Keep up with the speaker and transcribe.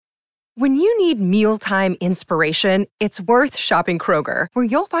When you need mealtime inspiration, it's worth shopping Kroger, where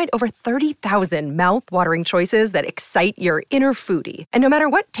you'll find over 30,000 mouth-watering choices that excite your inner foodie. And no matter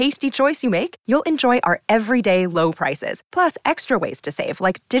what tasty choice you make, you'll enjoy our everyday low prices, plus extra ways to save,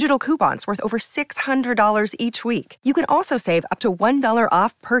 like digital coupons worth over $600 each week. You can also save up to $1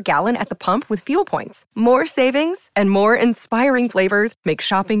 off per gallon at the pump with fuel points. More savings and more inspiring flavors make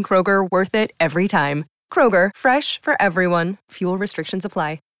shopping Kroger worth it every time. Kroger, fresh for everyone. Fuel restrictions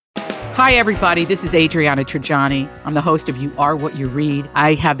apply. Hi, everybody. This is Adriana Trajani. I'm the host of You Are What You Read.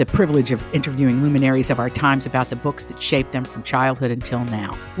 I have the privilege of interviewing luminaries of our times about the books that shaped them from childhood until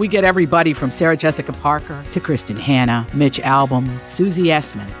now. We get everybody from Sarah Jessica Parker to Kristen Hanna, Mitch Albom, Susie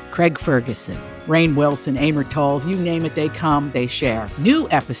Essman, Craig Ferguson, Rainn Wilson, Amor Tolls, you name it, they come, they share. New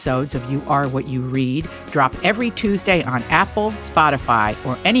episodes of You Are What You Read drop every Tuesday on Apple, Spotify,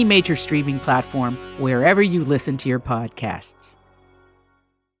 or any major streaming platform wherever you listen to your podcasts.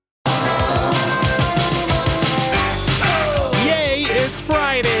 It's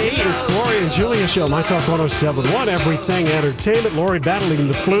Friday. It's Lori and Julia Show, My Talk 107.1, Everything Entertainment. Lori battling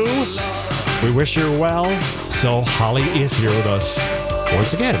the flu. We wish her well. So Holly is here with us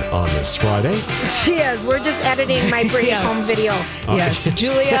once again on this Friday. Yes, we're just editing my bring home video. Yes,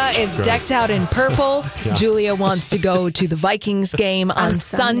 Julia is decked out in purple. Yeah. Julia wants to go to the Vikings game on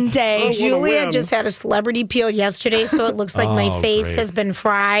Sunday. Oh, Julia just had a celebrity peel yesterday, so it looks like my face has been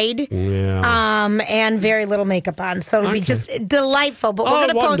fried. Yeah. And very little makeup on, so it'll be just delightful. But we're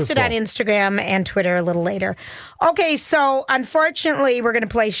going to post it on Instagram and Twitter a little later. Okay, so unfortunately, we're going to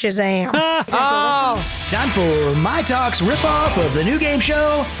play Shazam. Time for My Talk's ripoff of the new game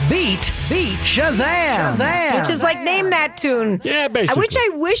show, Beat Shazam. Which is like, name that tune. Yeah, basically. Which I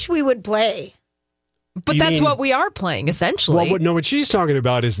wish we would play. But that's what we are playing, essentially. Well, what she's talking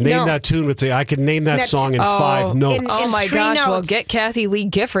about is name that tune. Would say, I can name that song in 5 notes. Oh, my gosh. Notes. Well, get Kathy Lee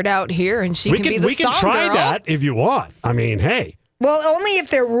Gifford out here, and she can be the We can song try girl. that if you want. I mean, hey. Well, only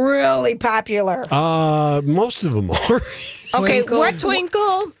if they're really popular. Most of them are. Okay, Twinkle,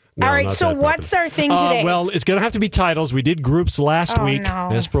 twinkle. No, all right, so what's our thing today? Well, it's going to have to be titles. We did groups last week,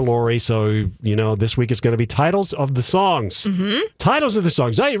 as per Lori. So, this week it's going to be titles of the songs. Mm-hmm. Titles of the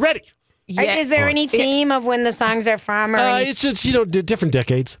songs. Are you ready? Yeah. Is there any theme of when the songs are from? Or it's just, different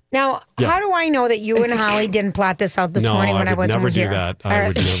decades. Now, how do I know that you and Holly didn't plot this out this morning when I wasn't here? No, I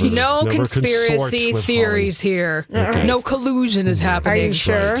would never do that. No conspiracy theories here. Okay. No collusion is happening. Are you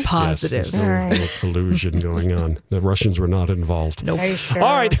sure? Right. Positive. Yes, no collusion going on. The Russians were not involved. Nope. Are you sure?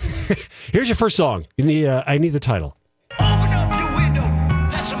 All right. Here's your first song. I need the title. Open up the window.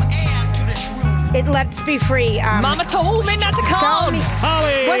 Let some air into this room. Let's Be Free. Mama told me not to come.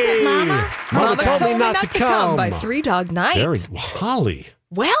 Holly! Was it Mama? Mama told me not to come. By Three Dog Night. Holly.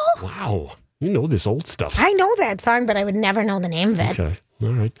 Well. Wow. You know this old stuff. I know that song, but I would never know the name of it. Okay.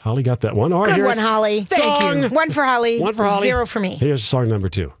 All right. Holly got that one. All right. Good one, Holly. Thank you. One for Holly. 0 for me. Here's song number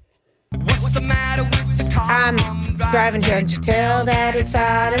 2. What's the matter with the car? Driving, don't you tell that it's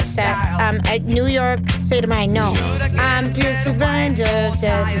out of step. At New York, State of Mind, no. Pennsylvania,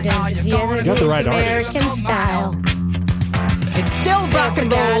 you got the right artist. American style. It's still rock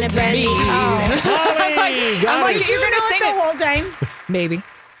and roll to me. I'm like, you're going to sing the whole time? Maybe.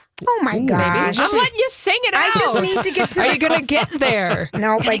 Oh, my gosh. I'm letting you sing it out. I just need to get to Are you going to get there?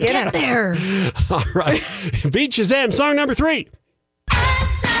 Nope, I didn't. Get there. All right. Beat Shazam, song number 3.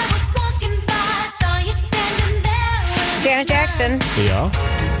 Janet Jackson. Yeah.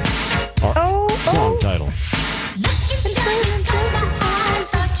 Song title.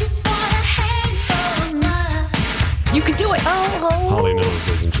 You can do it. Holly knows,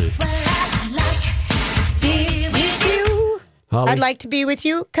 doesn't she? Holly? I'd like to be with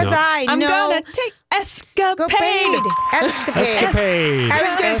you because I'm gonna take escapade. Escapade. I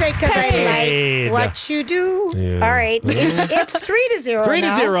was gonna say because I like what you do. Yeah. All right, it's 3-0.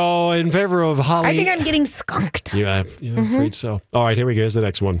 3-0 in favor of Holly. I think I'm getting skunked. Yeah, I'm afraid so. All right, here we go. Here's the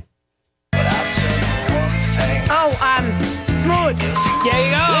next one. Smooth. There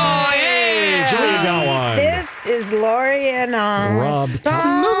you go. Hey, Julia got one. This is Lori and Rob.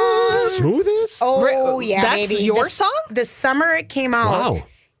 Smooth is? Oh, yeah, That's baby. your song? The summer it came out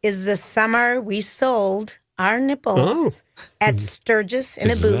is the summer we sold our nipples at Sturgis in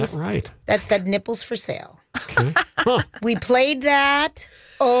a booth. Is that right? That said nipples for sale. Okay. Huh. We played that.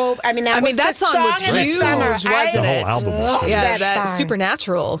 Oh, that song was huge, wasn't it? The whole album was huge. Yeah, that song.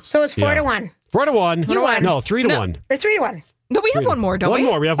 Supernatural. So it's 4-1. 4-1. You won. No, 3-1. It's 3-1. No, we have one more, don't we?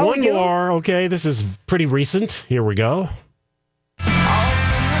 One more. We have one we do? more. Okay, this is pretty recent. Here we go.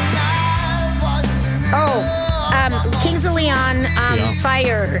 Kings of Leon,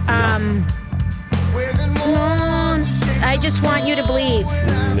 Fire. I just want you to believe.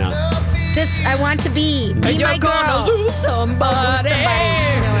 No. This I want to be. Be You're my gonna girl. lose somebody.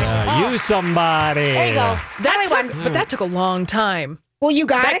 You somebody. There you go. But that took a long time. Well, you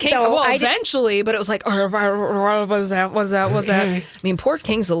got it though. Well, eventually, but it was like, what was that? I mean, poor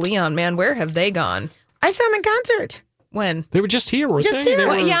Kings of Leon, man. Where have they gone? I saw him in concert. When? They were just here, weren't Just they? here.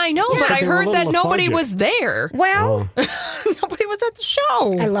 Well, yeah, I know, but I They were a heard that little nobody lethargic. was there. Well, Nobody was at the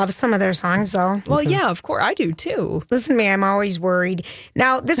show. I love some of their songs though. Well, yeah, of course. I do, too. Listen to me, I'm always worried.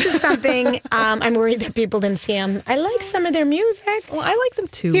 Now, this is something I'm worried that people didn't see them. I like some of their music. Well, I like them,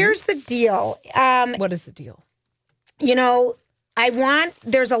 too. Here's the deal. What is the deal? You know,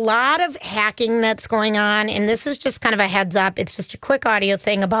 there's a lot of hacking that's going on, and this is just kind of a heads up. It's just a quick audio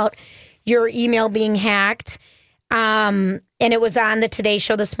thing about your email being hacked. And it was on the Today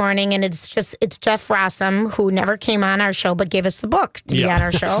Show this morning, and it's Jeff Rossum, who never came on our show, but gave us the book to be on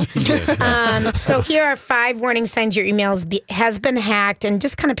our show. So here are 5 warning signs your email has been hacked, and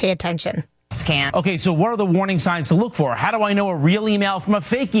just kind of pay attention. Okay, so what are the warning signs to look for? How do I know a real email from a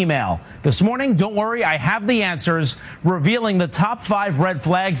fake email? This morning, don't worry, I have the answers, revealing the top 5 red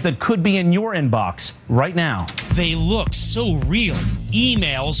flags that could be in your inbox right now. They look so real.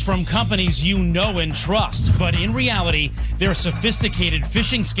 Emails from companies you know and trust, but in reality, they're sophisticated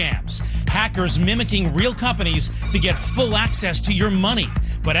phishing scams. Hackers mimicking real companies to get full access to your money.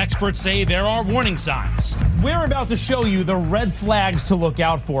 But experts say there are warning signs. We're about to show you the red flags to look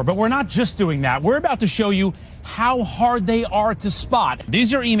out for, but we're not just doing that. We're about to show you how hard they are to spot.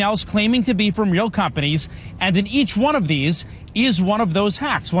 These are emails claiming to be from real companies, and in each one of these is one of those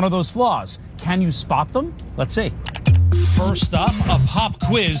hacks, one of those flaws. Can you spot them? Let's see. First up, a pop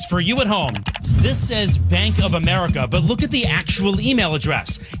quiz for you at home. This says Bank of America, but look at the actual email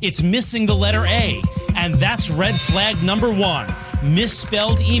address. It's missing the letter A, and that's red flag number 1.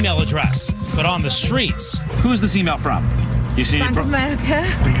 Misspelled email address. But on the streets, Who's this email from? You see Bank of America.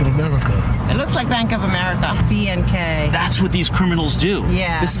 It looks like Bank of America. BNK. That's what these criminals do.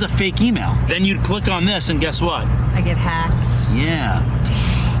 Yeah. This is a fake email. Then you'd click on this, and guess what? I get hacked. Yeah.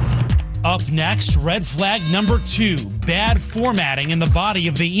 up next, red flag number 2, bad formatting in the body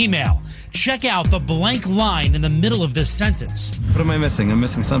of the email. Check out the blank line in the middle of this sentence. What am I missing? I'm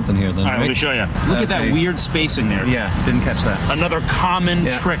missing something here then. All right, let me show you. Look at that weird spacing there. Yeah, didn't catch that. Another common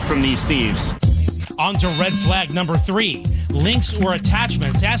trick from these thieves. On to red flag number 3, links or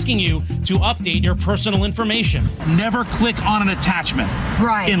attachments asking you to update your personal information. Never click on an attachment.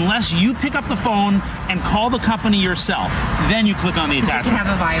 Right. Unless you pick up the phone and call the company yourself. Then you click on the You attachment. can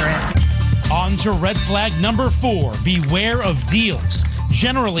have a virus. On to red flag number 4, beware of deals.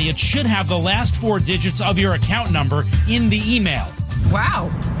 Generally, it should have the last 4 digits of your account number in the email.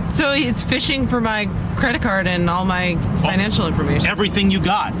 Wow. So it's phishing for my credit card and all my financial information. Everything you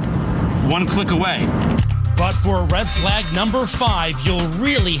got. One click away. But for red flag number 5, you'll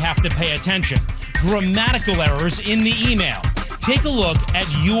really have to pay attention. Grammatical errors in the email. Take a look at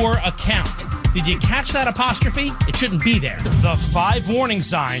your account. Did you catch that apostrophe? It shouldn't be there. The 5 warning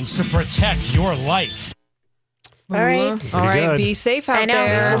signs to protect your life. All right. All right, good. be safe out I know.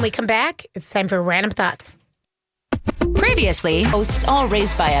 there. When we come back, it's time for Random Thoughts. Previously, hosts all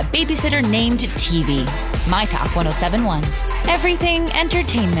raised by a babysitter named TV. My Talk 107.1. Everything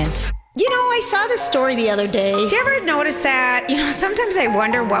entertainment. You know, I saw this story the other day. Did you ever notice that? You know, sometimes I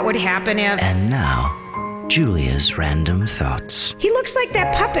wonder what would happen if... And now, Julia's Random Thoughts. He looks like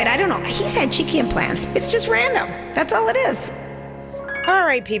that puppet. I don't know. He's had cheeky implants. It's just random. That's all it is. All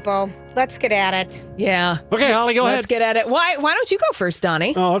right, people. Let's get at it. Yeah. Okay, Holly, go Let's ahead. get at it. Why don't you go first,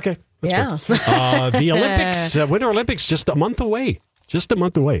 Donnie? Oh, okay. Yeah. The Olympics, Winter Olympics, just a month away. Just a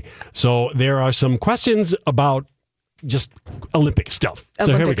month away. So there are some questions about just Olympic stuff. So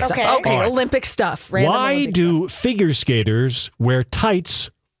here we Olympic go. stuff. Okay, All right. Olympic stuff. Random Why Olympic do figure skaters wear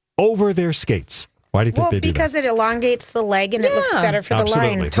tights over their skates? Why do you think Well, they do because it elongates the leg and it looks better for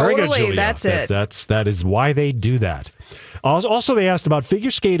Absolutely. the line. Very good, Totally, Julia. that's it. That is why they do that. Also, they asked about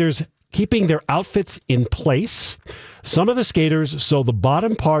figure skaters keeping their outfits in place. Some of the skaters sew the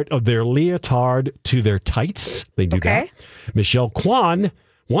bottom part of their leotard to their tights. They do that. Michelle Kwan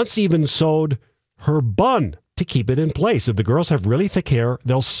once even sewed her bun to keep it in place. If the girls have really thick hair,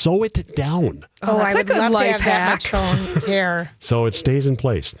 they'll sew it down. Oh, that's I a would good love to life have hack. that much bone hair. So it stays in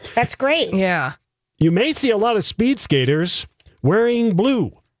place. That's great. Yeah. You may see a lot of speed skaters wearing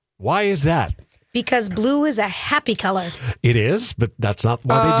blue. Why is that? Because blue is a happy color. It is, but that's not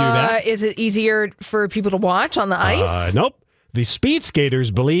why they do that. Is it easier for people to watch on the ice? Nope. The speed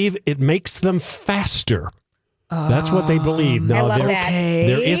skaters believe it makes them faster. That's what they believe. Now, I love that.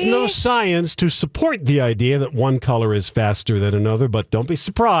 There is no science to support the idea that one color is faster than another, but don't be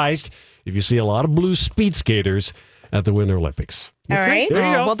surprised if you see a lot of blue speed skaters. at the Winter Olympics. All right. There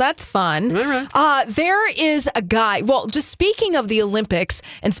you go. Well, that's fun. All right. There is a guy. Well, just speaking of the Olympics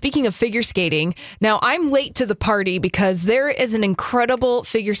and speaking of figure skating, now I'm late to the party because there is an incredible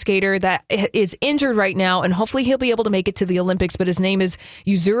figure skater that is injured right now, and hopefully he'll be able to make it to the Olympics, but his name is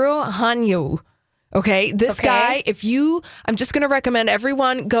Yuzuru Hanyu. Okay, this guy, I'm just going to recommend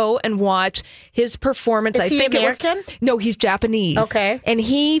everyone go and watch his performance. Is he American? No, he's Japanese. Okay. And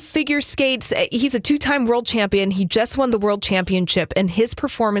he figure skates. He's a 2-time world champion. He just won the world championship. And his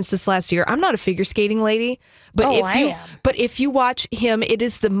performance this last year, I'm not a figure skating lady, but if you watch him, it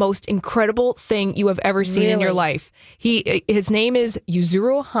is the most incredible thing you have ever seen in your life. His name is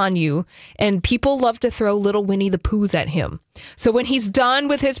Yuzuru Hanyu, and people love to throw little Winnie the Poohs at him. So when he's done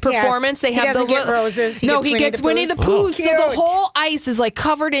with his performance, they have doesn't get roses. He gets Winnie the Pooh. So the whole ice is like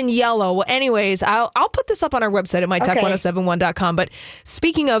covered in yellow. Well, anyways, I'll put this up on our website at mytalk1071.com. But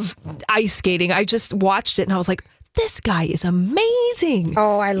speaking of ice skating, I just watched it and I was like, this guy is amazing.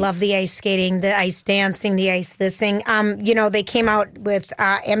 Oh, I love the ice skating, the ice dancing, the ice this thing. They came out with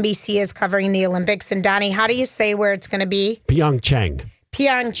NBC is covering the Olympics. And Donnie, how do you say where it's going to be? Pyeongchang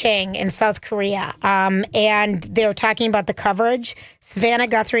in South Korea. And they're talking about the coverage. Savannah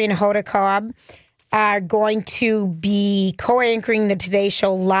Guthrie and Hoda Kotb are going to be co-anchoring the Today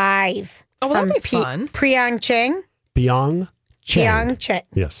Show live. Oh, well, that'd be fun. Pyeongchang. Yes.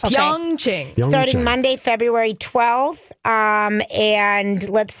 Okay. Pyeongchang. Starting Monday, February 12th. And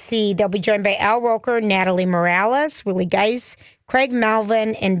let's see, they'll be joined by Al Roker, Natalie Morales, Willie Geist, Craig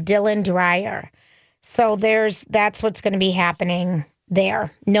Melvin, and Dylan Dreyer. So that's what's going to be happening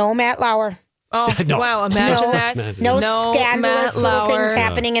there. No Matt Lauer. Oh, No. Wow. Imagine that. No scandalous Matt little things Lauer.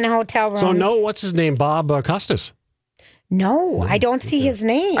 happening in hotel rooms. So what's his name? Bob Costas. No, I don't see his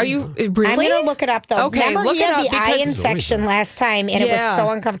name. Are you really? I'm going to look it up, though. Okay, Remember, look he it had up the eye because- infection last time, and it was so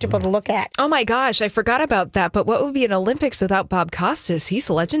uncomfortable to look at. Oh my gosh, I forgot about that. But what would be an Olympics without Bob Costas? He's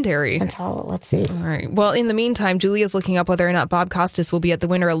legendary. Let's see. All right. Well, in the meantime, Julia's looking up whether or not Bob Costas will be at the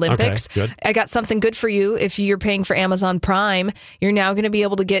Winter Olympics. Okay, good. I got something good for you. If you're paying for Amazon Prime, you're now going to be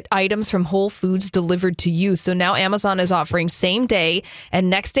able to get items from Whole Foods delivered to you. So now Amazon is offering same day and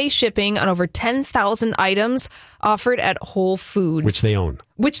next day shipping on over 10,000 items offered at Whole Foods. Which they own.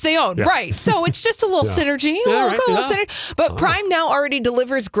 Yeah. Right. So it's just a little synergy. Synergy. But Prime now already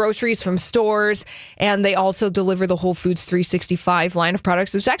delivers groceries from stores, and they also deliver the Whole Foods 365 line of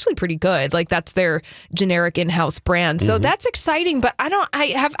products, which is actually pretty good. Like, that's their generic in-house brand. So that's exciting. But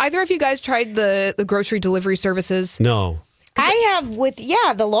have either of you guys tried the grocery delivery services? No. I have with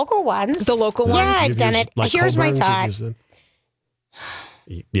the local ones. The local ones? Yeah, I've You've done used, it. like, Here's my Coborn's, thought. you've used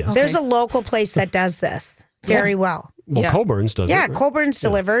it? Yeah. There's a local place that does this very well. Well, Coburn's does it. Yeah, right? Coburn's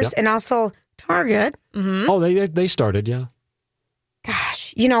delivers, and also Target. Mm-hmm. Oh, they started, yeah.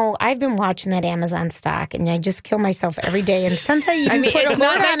 Gosh, I've been watching that Amazon stock, and I just kill myself every day. And since I even put it's a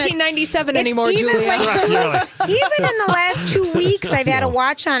not note on it, 1997 it's anymore, even Julia. even in the last 2 weeks, I've had a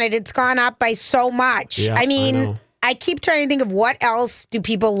watch on it. It's gone up by so much. Yeah, I mean, I know. I keep trying to think of what else do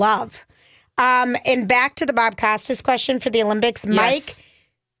people love. And back to the Bob Costas question for the Olympics, Mike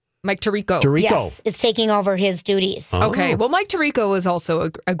Tirico. Yes, is taking over his duties. Oh. Okay. Well, Mike Tirico is also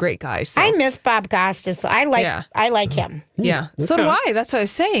a great guy. So. I miss Bob Costas. I like him. Yeah. So do I. That's what I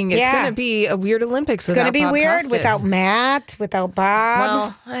was saying. It's going to be a weird Olympics It's without going to be Bob weird Costas. without Matt, without Bob.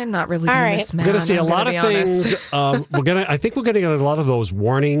 Well, I'm not really going to miss Matt. We're going to see a I'm lot gonna of be honest. things. I think we're going to get a lot of those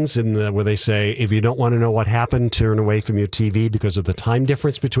warnings where they say, if you don't want to know what happened, turn away from your TV because of the time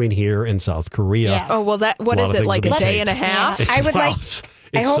difference between here and South Korea. Yeah. Oh, well, what is it, like a day and a half? It's, I would like.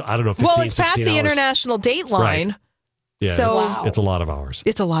 I don't know, 15, well, it's past 16 the hours. international date line. Right. Yeah, so it's a lot of hours.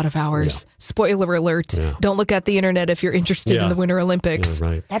 It's a lot of hours. Yeah. Spoiler alert. Yeah. Don't look at the internet if you're interested in the Winter Olympics. Yeah,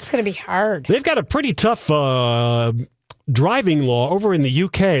 right. That's going to be hard. They've got a pretty tough driving law over in the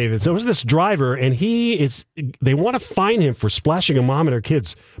UK. There was this driver, and they want to fine him for splashing a mom and her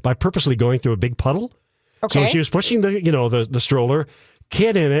kids by purposely going through a big puddle. Okay. So she was pushing the stroller,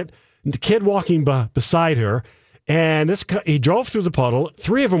 kid in it, the kid walking beside her. And he drove through the puddle.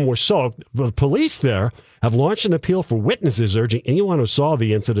 3 of them were soaked. The police there have launched an appeal for witnesses, urging anyone who saw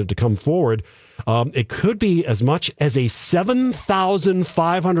the incident to come forward. It could be as much as a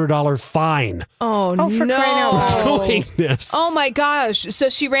 $7,500 fine. Oh, no. For crying out loud. Doing this. Oh, my gosh. So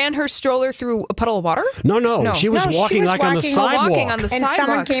she ran her stroller through a puddle of water? No. She was walking on the sidewalk. Walking on the and sidewalk.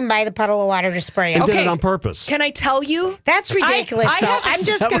 Someone came by the puddle of water to spray And it. did it on purpose. Can I tell you? That's ridiculous, I'm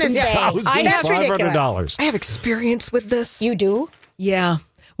just going to say. That's ridiculous. I have experience with this. You do? Yeah.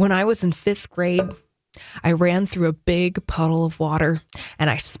 When I was in 5th grade, I ran through a big puddle of water and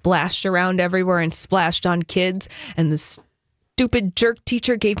I splashed around everywhere and splashed on kids, and the stupid jerk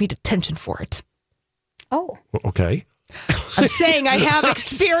teacher gave me detention for it. Oh. Okay. I'm saying I have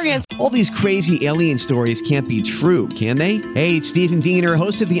experience. All these crazy alien stories can't be true, can they? Hey, it's Stephen Diener,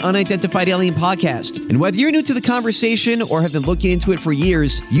 host of the Unidentified Alien Podcast. And whether you're new to the conversation or have been looking into it for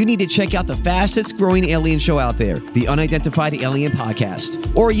years, you need to check out the fastest growing alien show out there, the Unidentified Alien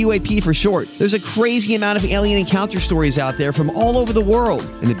Podcast, or UAP for short. There's a crazy amount of alien encounter stories out there from all over the world.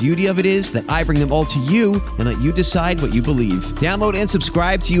 And the beauty of it is that I bring them all to you and let you decide what you believe. Download and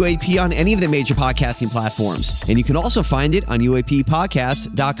subscribe to UAP on any of the major podcasting platforms. And you can also find it on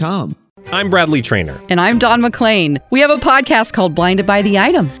UAPpodcast.com. I'm Bradley Trainer. And I'm Don McClain. We have a podcast called Blinded by the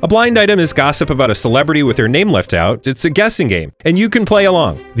Item. A blind item is gossip about a celebrity with their name left out. It's a guessing game, and you can play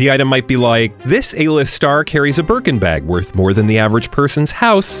along. The item might be like, this A-list star carries a Birkin bag worth more than the average person's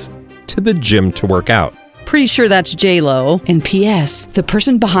house to the gym to work out. Pretty sure that's J-Lo. And P.S. the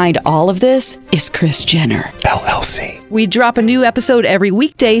person behind all of this is Kris Jenner, LLC. We drop a new episode every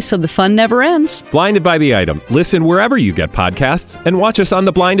weekday so the fun never ends. Blinded by the Item. Listen wherever you get podcasts and watch us on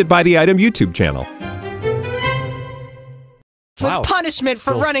the Blinded by the Item YouTube channel. With punishment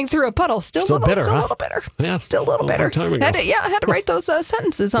for running through a puddle. Still a little bitter. Yeah. Still a little bitter. I had to write those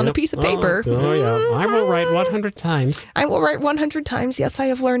sentences on a piece of paper. Oh, yeah. I will write 100 times. I will write 100 times. Yes, I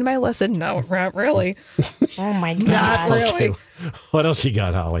have learned my lesson. No, not really. Oh, my God. Not really. Okay. What else you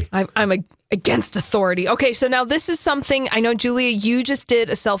got, Holly? I'm against authority. Okay, so now this is something, I know, Julia, you just did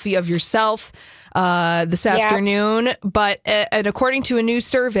a selfie of yourself this afternoon, but according to a new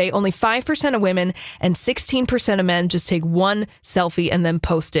survey, only 5% of women and 16% of men just take one selfie and then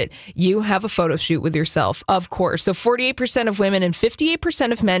post it. You have a photo shoot with yourself, of course. So 48% of women and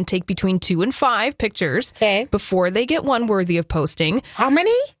 58% of men take between 2 and 5 pictures before they get one worthy of posting. How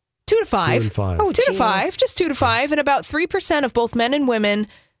many? 2 to 5. 2 and 5. Oh, 2 to 5, just 2 to 5. And about 3% of both men and women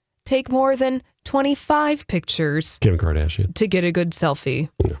take more than 25 pictures. Kim Kardashian. To get a good selfie.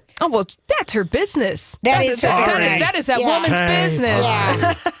 Yeah. Oh, well, that's her business. That is that woman's business.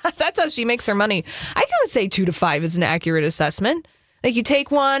 Yeah. That's how she makes her money. I would say 2 to 5 is an accurate assessment. Like, you take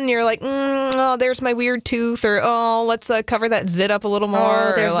one, you're like, oh, there's my weird tooth, or, oh, let's cover that zit up a little more.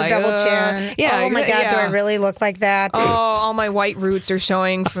 Oh, there's the double chin. Yeah. Oh, my God, do I really look like that? Oh, all my white roots are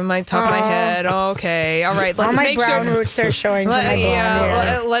showing from my top of my head. Okay, all right. Let's make brown roots are showing from my blonde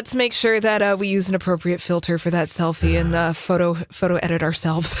hair. Let's make sure that we use an appropriate filter for that selfie and photo edit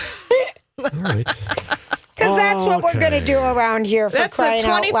ourselves. All right. Because that's what we're going to do around here for crying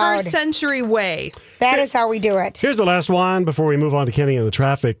out loud. That's the 21st century way. That is how we do it. Here's the last one before we move on to Kenny and the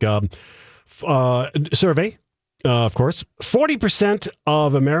traffic survey. Of course, 40%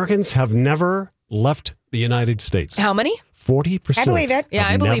 of Americans have never left the United States. How many? 40%. I believe it. Yeah,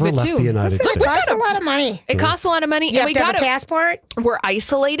 I believe it too. It costs a lot of money. It costs a lot of money. You have to have a passport. We're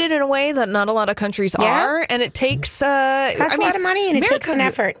isolated in a way that not a lot of countries are, and it takes a lot of money, and it takes an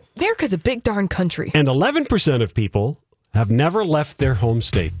effort. America's a big darn country. And 11% of people have never left their home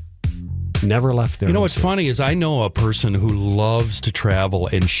state. Never left their home what's state. funny is I know a person who loves to travel,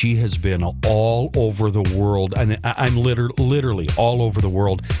 and she has been all over the world. And I'm literally all over the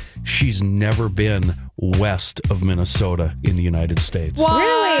world. She's never been west of Minnesota in the United States. What?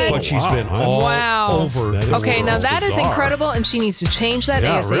 Really? But she's been all over the world. Okay, now that is incredible, and she needs to change that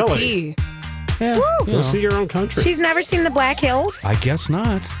ASAP. Really. Yeah, you'll see your own country. She's never seen the Black Hills? I guess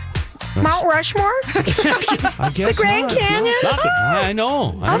not. Mount Rushmore? I guess the Grand Canyon? I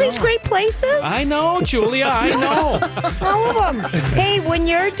know. All these great places? I know, Julia. I know. All of them. Hey, when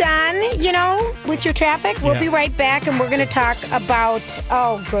you're done, with your traffic, we'll be right back, and we're going to talk about,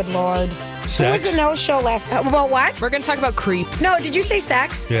 oh, good Lord. Sex? Who was the no-show last... about what? We're going to talk about creeps. No, did you say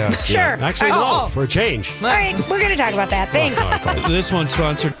sex? Yeah. Sure. Yeah. Actually, no, for a change. All right, we're going to talk about that. Thanks. This one's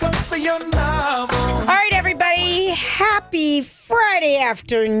sponsored. All right, everybody. Happy Friday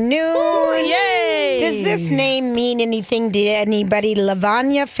afternoon. Ooh, yay. Does this name mean anything to anybody?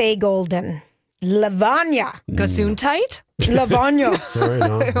 Lavanya Faye Golden. Lavanya. Gesundheit? Lavanya. Sorry,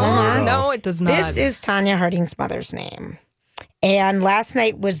 no. No, it does not. This is Tonya Harding's mother's name. And last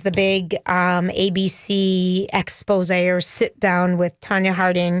night was the big ABC expose or sit down with Tonya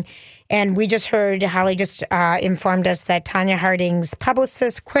Harding. And we just heard, Holly just informed us that Tonya Harding's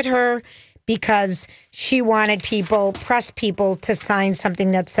publicist quit her because she wanted press people to sign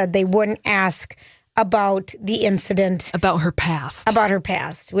something that said they wouldn't ask about the incident. About her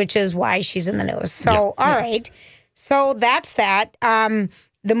past. Which is why she's in the news. So, all right. So that's that.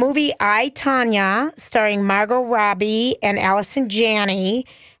 The movie I, Tonya, starring Margot Robbie and Allison Janney,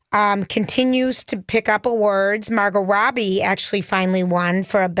 continues to pick up awards. Margot Robbie actually finally won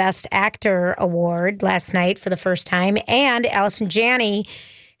for a Best Actor award last night for the first time. And Allison Janney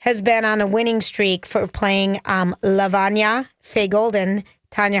has been on a winning streak for playing Lavanya Faye Golden,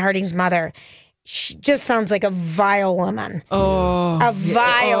 Tonya Harding's mother. She just sounds like a vile woman. A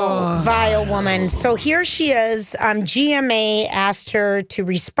vile woman. So here she is. GMA asked her to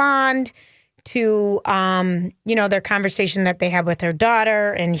respond to, their conversation that they had with her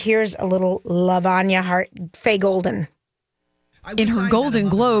daughter. And here's a little Lavanya Faye Golden. In her Golden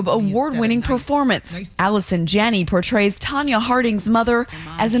Globe award-winning performance, Allison Janney portrays Tanya Harding's mother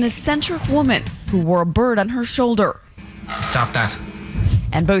as an eccentric woman who wore a bird on her shoulder. Stop that.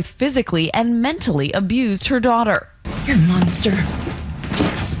 And both physically and mentally abused her daughter. You're a monster.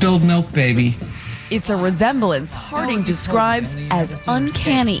 Spilled milk, baby. It's a resemblance Harding describes as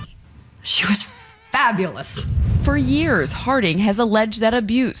uncanny. She was fabulous. For years, Harding has alleged that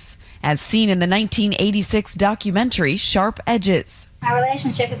abuse, as seen in the 1986 documentary Sharp Edges. My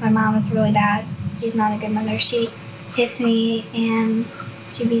relationship with my mom is really bad. She's not a good mother. She hits me and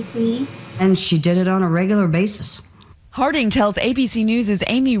she beats me. And she did it on a regular basis. Harding tells ABC News'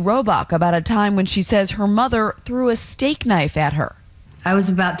 Amy Robach about a time when she says her mother threw a steak knife at her. I was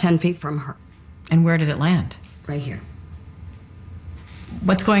about 10 feet from her. And where did it land? Right here.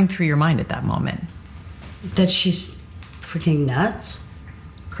 What's going through your mind at that moment? That she's freaking nuts.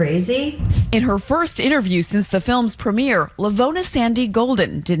 Crazy? In her first interview since the film's premiere, Lavona Sandy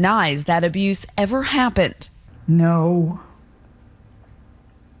Golden denies that abuse ever happened. No.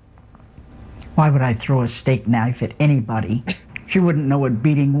 Why would I throw a steak knife at anybody? She wouldn't know what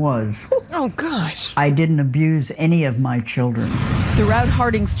beating was. Oh, gosh. I didn't abuse any of my children. Throughout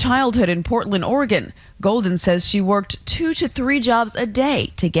Harding's childhood in Portland, Oregon, Golden says she worked 2 to 3 jobs a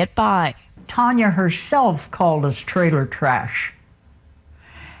day to get by. Tanya herself called us trailer trash.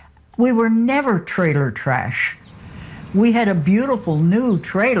 We were never trailer trash. We had a beautiful new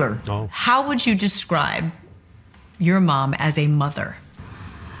trailer. Oh. How would you describe your mom as a mother?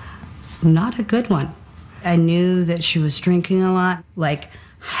 Not a good one. I knew that she was drinking a lot. Like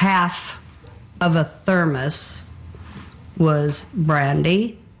half of a thermos was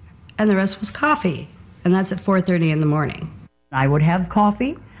brandy and the rest was coffee. And that's at 4:30 in the morning. I would have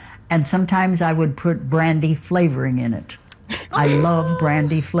coffee and sometimes I would put brandy flavoring in it. I love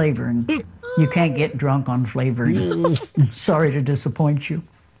brandy flavoring. You can't get drunk on flavoring. Sorry to disappoint you.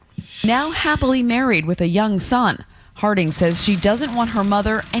 Now happily married with a young son, Harding says she doesn't want her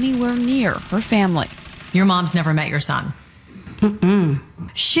mother anywhere near her family. Your mom's never met your son.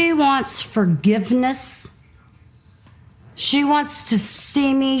 She wants forgiveness. She wants to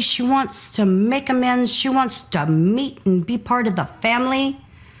see me. She wants to make amends. She wants to meet and be part of the family.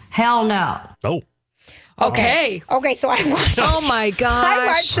 Hell no. Oh. Okay, so I watched. Oh my gosh! I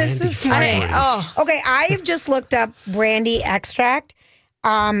watched this morning. Okay, I have just looked up brandy extract.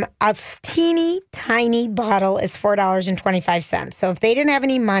 A teeny tiny bottle is $4.25. So if they didn't have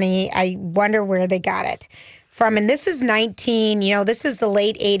any money, I wonder where they got it from. And this is this is the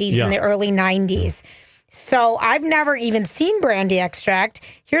late 80s and the early 90s. So I've never even seen brandy extract.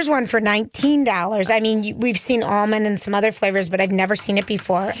 Here's one for $19. I mean, we've seen almond and some other flavors, but I've never seen it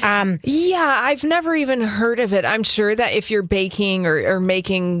before. Yeah, I've never even heard of it. I'm sure that if you're baking or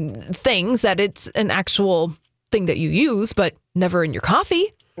making things, that it's an actual thing that you use, but never in your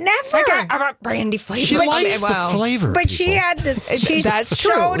coffee. Never. I got brandy flavor. She likes the flavor. But she had this. She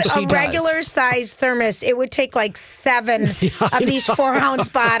showed a regular size thermos. It would take like 7 of these 4-ounce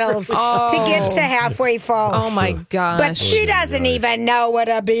bottles to get to halfway full. Oh my gosh! But she doesn't even know what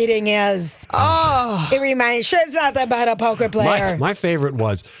a beating is. Oh, it reminds. She's nothing but a poker player. My favorite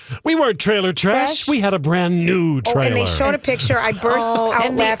was we weren't trailer trash. We had a brand new trailer. And they showed a picture. I burst out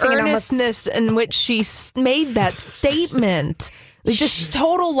and laughing. The earnestness in which she made that statement. Just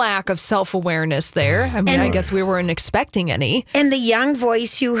total lack of self-awareness there. I mean, I guess we weren't expecting any. And the young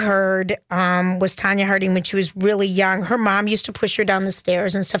voice you heard was Tanya Harding when she was really young. Her mom used to push her down the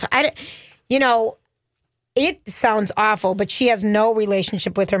stairs and stuff. It sounds awful, but she has no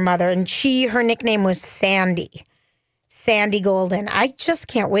relationship with her mother. And her nickname was Sandy Golden. I just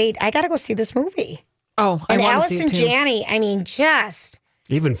can't wait. I got to go see this movie. Oh, I want to see it too. And Allison Janney, I mean, just...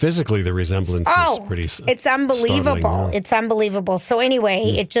 Even physically, the resemblance is pretty it's unbelievable. Startling. It's unbelievable. So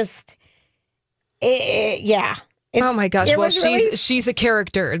anyway, oh my gosh. Well, she's a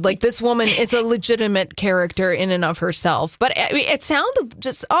character. Like, this woman is a legitimate character in and of herself. But I mean, it sounded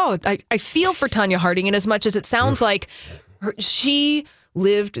just, I feel for Tanya Harding in as much as it sounds like she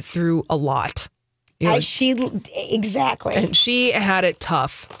lived through a lot. Exactly. And she had it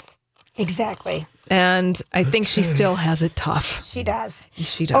tough. Exactly. And I think she still has it tough. She does.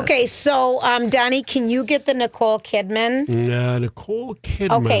 She does. Okay, so, Donnie, can you get the Nicole Kidman? Nicole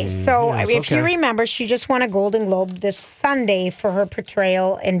Kidman. Okay, so if you remember, she just won a Golden Globe this Sunday for her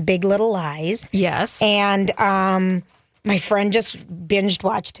portrayal in Big Little Lies. Yes. And my friend just binged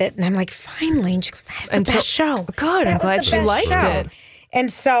watched it, and I'm like, finally. And she goes, that's the best show. Good. I'm glad she liked it.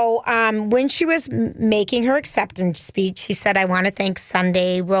 And so when she was making her acceptance speech, she said, I want to thank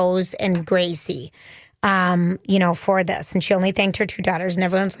Sunday, Rose, and Gracie, for this. And she only thanked her 2 daughters. And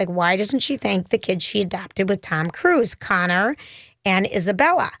everyone's like, why doesn't she thank the kids she adopted with Tom Cruise, Connor and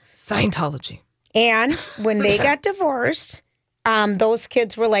Isabella? Scientology. And when they got divorced, those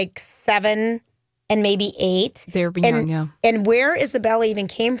kids were like 7 and maybe 8. They were young, yeah. And where Isabella even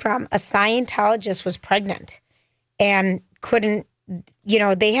came from, a Scientologist was pregnant and couldn't,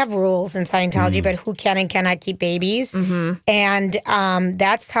 they have rules in Scientology about who can and cannot keep babies. Mm-hmm. And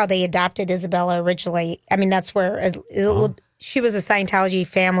that's how they adopted Isabella originally. I mean, that's where she was a Scientology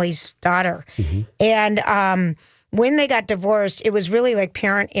family's daughter. Mm-hmm. And when they got divorced, it was really like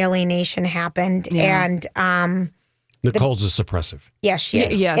parent alienation happened. Yeah. And Nicole's is suppressive. Yes, she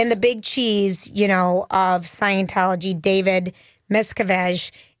is. Yes. And the big cheese, of Scientology, David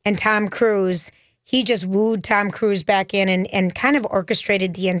Miscavige and Tom Cruise, he just wooed Tom Cruise back in and kind of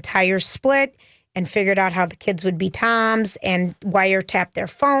orchestrated the entire split and figured out how the kids would be Tom's and wiretapped their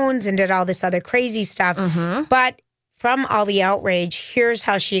phones and did all this other crazy stuff. Mm-hmm. But from all the outrage, here's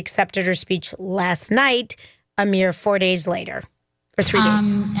how she accepted her speech last night, a mere 4 days later, or 3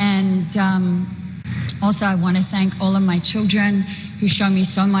 days. Also, I want to thank all of my children who show me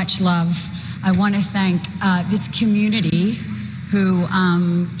so much love. I want to thank this community who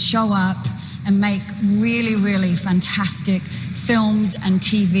show up and make really, really fantastic films and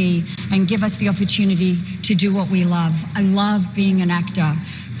TV and give us the opportunity to do what we love. I love being an actor.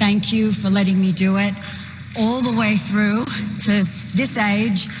 Thank you for letting me do it all the way through to this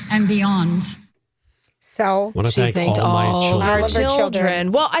age and beyond. So she thanked all her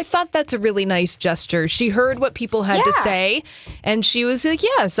children. Well, I thought that's a really nice gesture. She heard what people had to say, and she was like,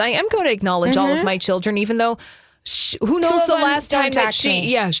 yes, I am going to acknowledge all of my children, even though who knows the last time that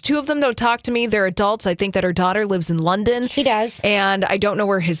two of them don't talk to me. They're adults. I think that her daughter lives in London. She does. And I don't know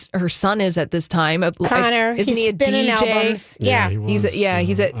where her son is at this time. Connor. Isn't he a DJ? Albums.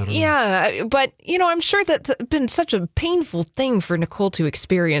 But, I'm sure that's been such a painful thing for Nicole to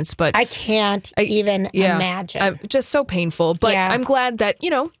experience. But I can't even imagine. Just so painful. But I'm glad that,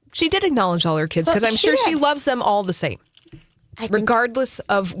 she did acknowledge all her kids because I'm sure she loves them all the same. Regardless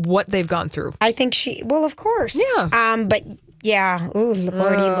of what they've gone through. I think of course. Yeah. But yeah. Ooh,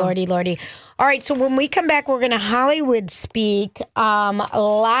 Lordy. All right. So when we come back, we're going to Hollywood Speak.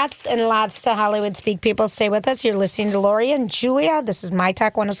 Lots and lots to Hollywood Speak. People, stay with us. You're listening to Lori and Julia. This is My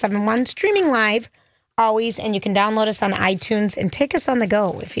Talk 107.1, streaming live always. And you can download us on iTunes and take us on the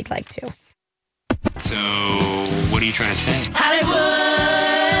go if you'd like to. So what are you trying to say? Hollywood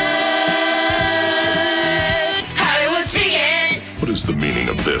Speaking. What is the meaning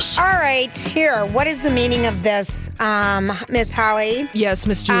of this? All right, here. What is the meaning of this, Miss Holly? Yes,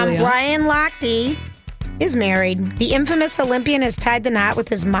 Miss Julia. Ryan Lochte is married. The infamous Olympian has tied the knot with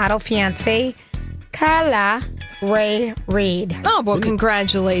his model fiancée, Carla Ray Reid. Oh, well,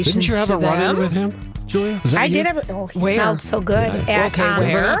 congratulations. Didn't you have to a run-in them. with him, Julia? Was that I you? did have. Oh, he smelled so good.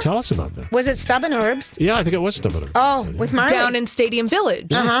 Where? Tell us about that. Was it Stub and Herbs? Yeah, I think it was Stub and Herbs. Oh, with Marty. Down in Stadium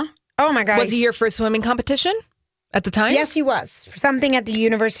Village. Uh-huh. Oh, my God. Was he here for a swimming competition at the time? Yes, he was. For something at the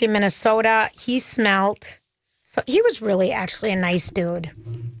University of Minnesota. He smelled. So he was really actually a nice dude,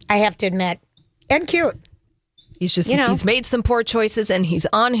 I have to admit. And cute. He's just, he's made some poor choices and he's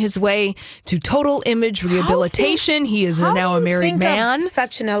on his way to total image rehabilitation. He is now a married man. Of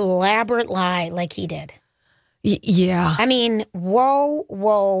such an elaborate lie like he did. Yeah. I mean, whoa.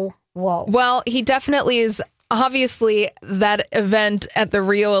 Well, he definitely is. Obviously, that event at the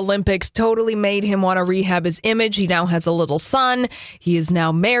Rio Olympics totally made him want to rehab his image. He now has a little son. He is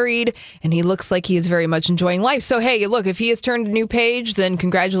now married, and he looks like he is very much enjoying life. So, hey, look, if he has turned a new page, then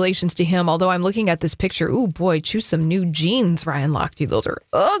congratulations to him. Although I'm looking at this picture. Ooh, boy, choose some new jeans, Ryan Lochte. Those are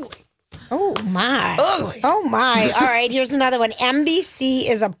ugly. Oh, my. Ugly. Oh, my. All right, here's another one. NBC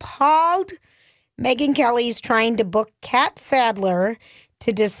is appalled. Megyn Kelly's trying to book Kat Sadler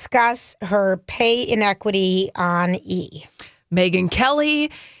to discuss her pay inequity on E! Megyn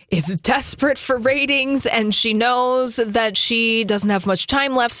Kelly is desperate for ratings, and she knows that she doesn't have much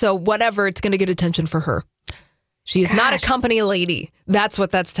time left, so whatever, it's going to get attention for her. She is not a company lady. That's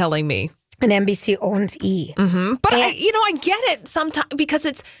what that's telling me. And NBC owns E! Mm-hmm. But I get it sometimes because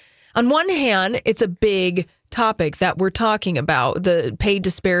it's, on one hand, it's a big topic that we're talking about, the pay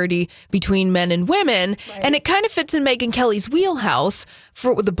disparity between men and women. Right. And it kind of fits in Megyn Kelly's wheelhouse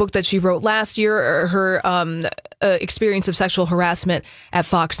for the book that she wrote last year, her experience of sexual harassment at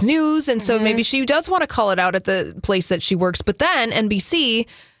Fox News. And so maybe she does want to call it out at the place that she works. But then NBC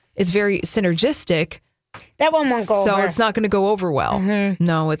is very synergistic That one won't go over. So it's not going to go over well. Mm-hmm.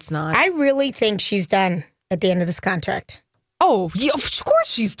 No, it's not. I really think she's done at the end of this contract. Oh, yeah, of course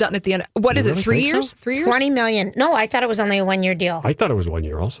she's done at the end. What is it, 3 years? So? 3 years? $20 million. No, I thought it was only a 1 year deal. I thought it was 1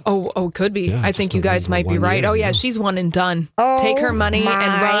 year also. Oh, could be. Yeah, I think you guys might be right. Year, yeah, she's one and done. Oh, take her money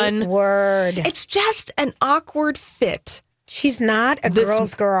and run. Word. It's just an awkward fit. She's not a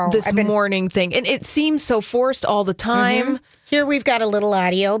girl's girl. This morning thing. And it seems so forced all the time. Mm-hmm. Here we've got a little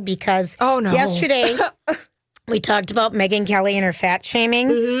audio because yesterday we talked about Megyn Kelly and her fat shaming.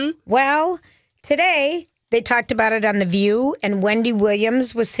 Mm-hmm. Well, today they talked about it on The View, and Wendy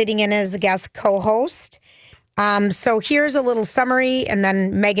Williams was sitting in as a guest co-host. So here's a little summary, and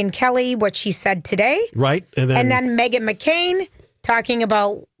then Megyn Kelly, what she said today. Right. And then Meghan McCain talking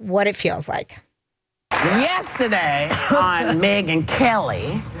about what it feels like. Yesterday on Megyn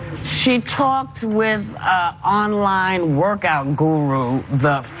Kelly, she talked with online workout guru,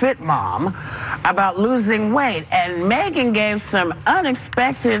 the Fit Mom, about losing weight. And Megyn gave some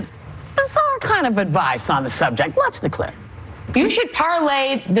unexpected, bizarre kind of advice on the subject. Watch the clip. You should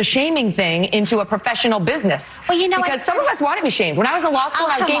parlay the shaming thing into a professional business. Well, you know, because some of us want to be shamed. When I was in law school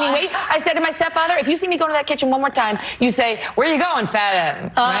and I was gaining weight, I said to my stepfather, if you see me go to that kitchen one more time, you say, where are you going,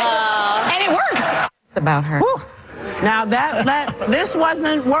 fat? Right? And it works. It's about her. Whew. Now this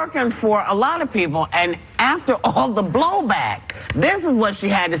wasn't working for a lot of people, and after all the blowback, this is what she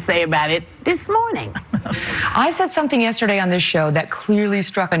had to say about it this morning. I said something yesterday on this show that clearly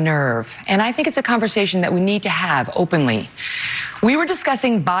struck a nerve, and I think it's a conversation that we need to have openly. We were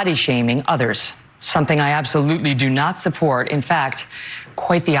discussing body shaming others, something I absolutely do not support. In fact,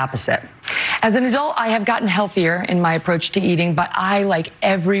 quite the opposite. As an adult, I have gotten healthier in my approach to eating, but I, like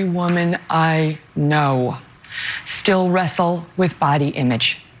every woman I know, still wrestle with body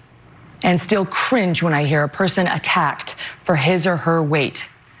image and still cringe when I hear a person attacked for his or her weight.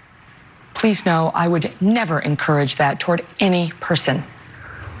 Please know I would never encourage that toward any person.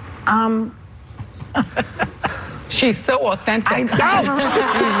 She's so authentic. I know.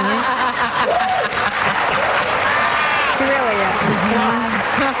 She really is.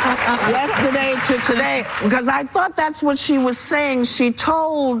 Yesterday to today, because I thought that's what she was saying. She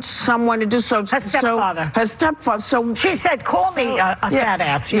told someone to do so. Her stepfather. Her stepfather. So she said, "Call me a fat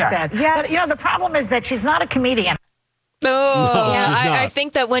ass." She said. Yeah. But you know, the problem is that she's not a comedian. No, she's not. I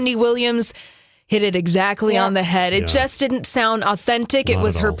think that Wendy Williams hit it exactly on the head. It just didn't sound authentic. It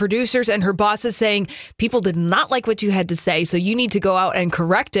was her producers and her bosses saying, people did not like what you had to say, so you need to go out and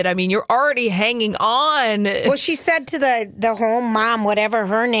correct it. I mean, you're already hanging on. Well, she said to the home mom, whatever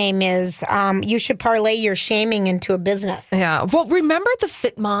her name is, you should parlay your shaming into a business. Yeah. Well, remember the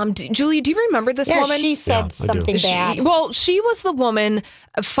Fit Mom? Julie, do you remember this woman? She said something bad. She was the woman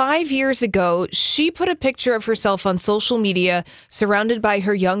 5 years ago. She put a picture of herself on social media surrounded by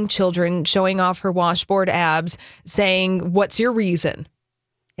her young children, showing off her washboard abs, saying, what's your reason?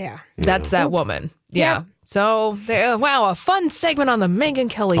 Yeah. That's that woman. Yeah. So, wow, a fun segment on the Megyn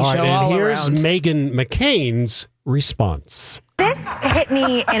Kelly show. All right, and here's around. Meghan McCain's response. This hit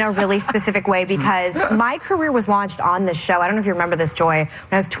me in a really specific way because my career was launched on this show. I don't know if you remember this, Joy. When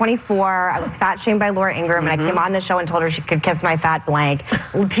I was 24, I was fat shamed by Laura Ingraham, and I came on the show and told her she could kiss my fat blank.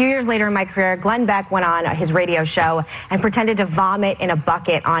 A few years later in my career, Glenn Beck went on his radio show and pretended to vomit in a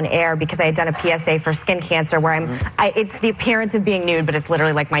bucket on air because I had done a PSA for skin cancer where it's the appearance of being nude, but it's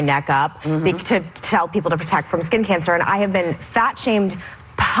literally like my neck up to tell people to protect from skin cancer. And I have been fat shamed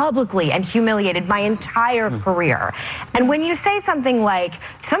publicly and humiliated my entire career. And when you say something like,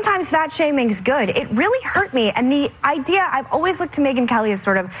 sometimes fat shaming's good, it really hurt me. And the idea, I've always looked to Megyn Kelly as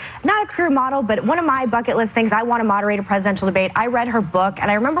sort of, not a career model, but one of my bucket list things, I want to moderate a presidential debate. I read her book, and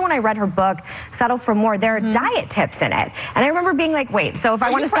I remember when I read her book, Settle for More, there are diet tips in it. And I remember being like, wait, so if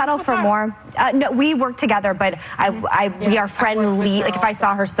I want to settle for more, no, we work together, but we are friendly. Like if I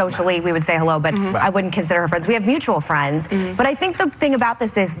saw her socially, we would say hello, but I wouldn't consider her friends. We have mutual friends. But I think the thing about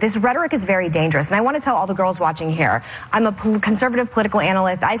this is this rhetoric is very dangerous. And I want to tell all the girls watching here, I'm a conservative political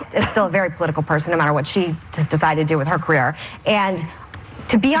analyst. I'm still a very political person, no matter what she just decided to do with her career. And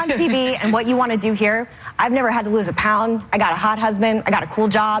to be on TV and what you want to do here, I've never had to lose a pound. I got a hot husband. I got a cool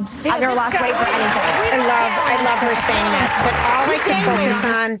job. I've never lost weight for anything. I love her saying that. But all I can focus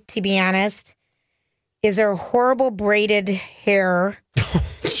on, to be honest, is her horrible braided hair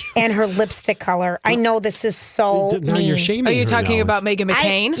and her lipstick color. I know this is so now mean. You're shaming Are you her talking now. about Meghan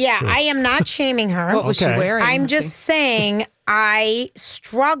McCain? I am not shaming her. What was she wearing? I'm just saying I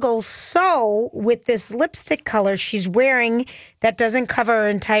struggle so with this lipstick color she's wearing that doesn't cover her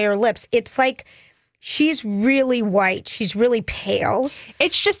entire lips. It's like She's really white. She's really pale.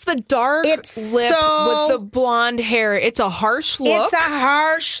 It's just the dark lip with the blonde hair. It's a harsh look. It's a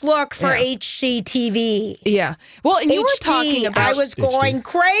harsh look for HGTV. Yeah. Well, and you were talking about... I was going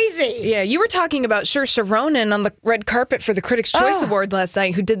crazy. Yeah, you were talking about Saoirse Ronan on the red carpet for the Critics' Choice Award last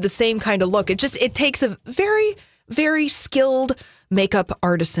night, who did the same kind of look. It takes a very, very skilled makeup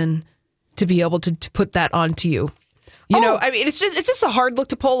artisan to be able to put that onto you. You know, I mean, it's just a hard look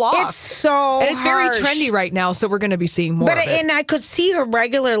to pull off. It's so And it's very harsh. trendy right now, so we're going to be seeing more of it. And I could see her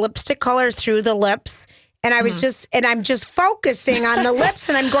regular lipstick color through the lips. And I was I'm just focusing on the lips,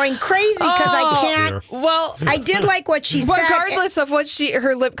 and I'm going crazy because I can't. Well, I did like what she said. Regardless of what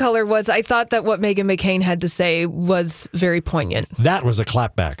her lip color was, I thought that what Meghan McCain had to say was very poignant. That was a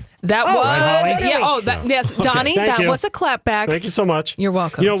clapback. That was, totally. Yes, Donnie, thank that you. was a clapback. Thank you so much. You're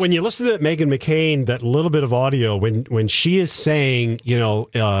welcome. You know, when you listen to that Meghan McCain, that little bit of audio, when she is saying,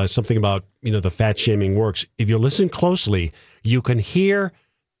 something about, the fat shaming works, if you listen closely, you can hear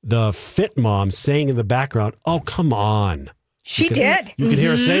the fit mom saying in the background, "Oh, come on." She did. You can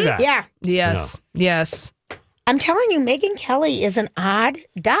hear her say that. Yeah. Yes. I'm telling you, Megyn Kelly is an odd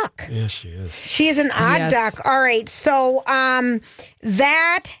duck. Yes, she is. She is an odd duck. All right. So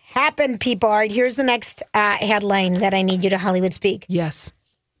that happened, people. All right. Here's the next headline that I need you to Hollywood speak. Yes.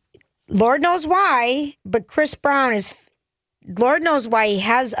 Lord knows why, but Chris Brown is... Lord knows why he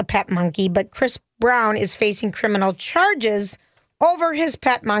has a pet monkey, but Chris Brown is facing criminal charges over his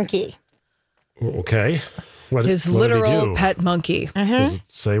pet monkey. Okay. What his did he literal do? pet monkey. Does it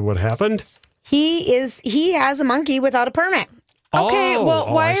say what happened? He has a monkey without a permit. Okay,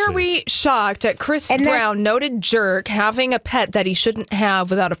 why I see. are we shocked at Chris Brown, noted jerk, having a pet that he shouldn't have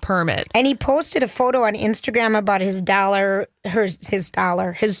without a permit? And he posted a photo on Instagram about his daughter,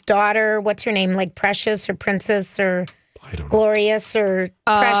 what's her name, like Precious or Princess or Glorious or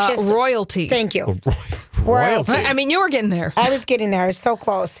Precious? Royalty. Thank you. Royalty. I mean, you were getting there. I was getting there. I was so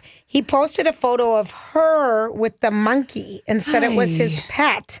close. He posted a photo of her with the monkey and said it was his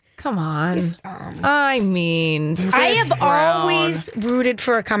pet. Come on. I mean, I have Chris Brown. always rooted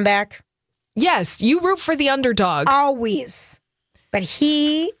for a comeback. Yes, you root for the underdog. Always. But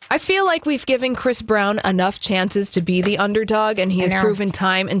I feel like we've given Chris Brown enough chances to be the underdog, and he has proven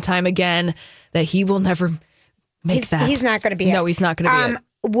time and time again that he will never make that. He's not going to be it. No, he's not going to be it.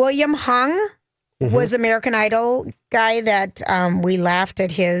 William Hung was American Idol guy that we laughed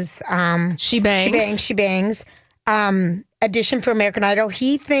at his She Bangs audition for American Idol.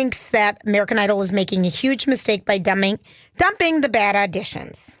 He thinks that American Idol is making a huge mistake by dumping the bad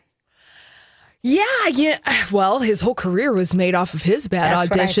auditions. Yeah. Well, his whole career was made off of his bad That's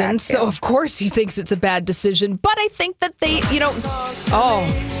what I thought, auditions, so too. of course he thinks it's a bad decision. But I think that they,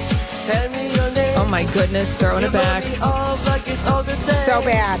 oh my goodness, throwing it back. So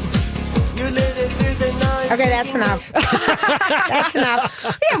bad. Okay, that's enough. That's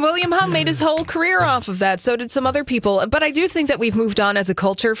enough. Yeah, William Hung made his whole career off of that. So did some other people. But I do think that we've moved on as a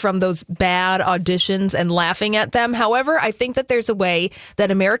culture from those bad auditions and laughing at them. However, I think that there's a way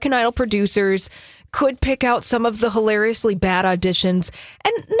that American Idol producers could pick out some of the hilariously bad auditions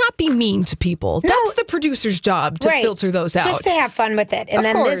and not be mean to people. That's the producer's job to filter those out. Just to have fun with it. And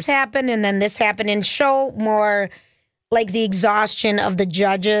then this happened, and then this happened, and show more like the exhaustion of the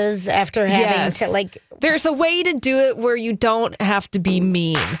judges after having to like... There's a way to do it where you don't have to be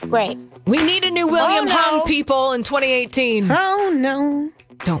mean. Right. We need a new William Hung, people, in 2018. Oh, no.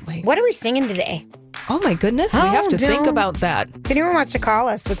 Don't we? What are we singing today? Oh, my goodness. We have to think about that. If anyone wants to call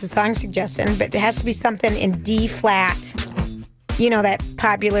us with a song suggestion, but it has to be something in D flat. You know, that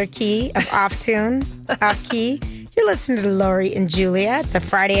popular key of off key. You're listening to Lori and Julia. It's a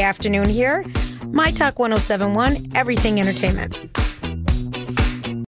Friday afternoon here. My Talk 107.1, Everything Entertainment.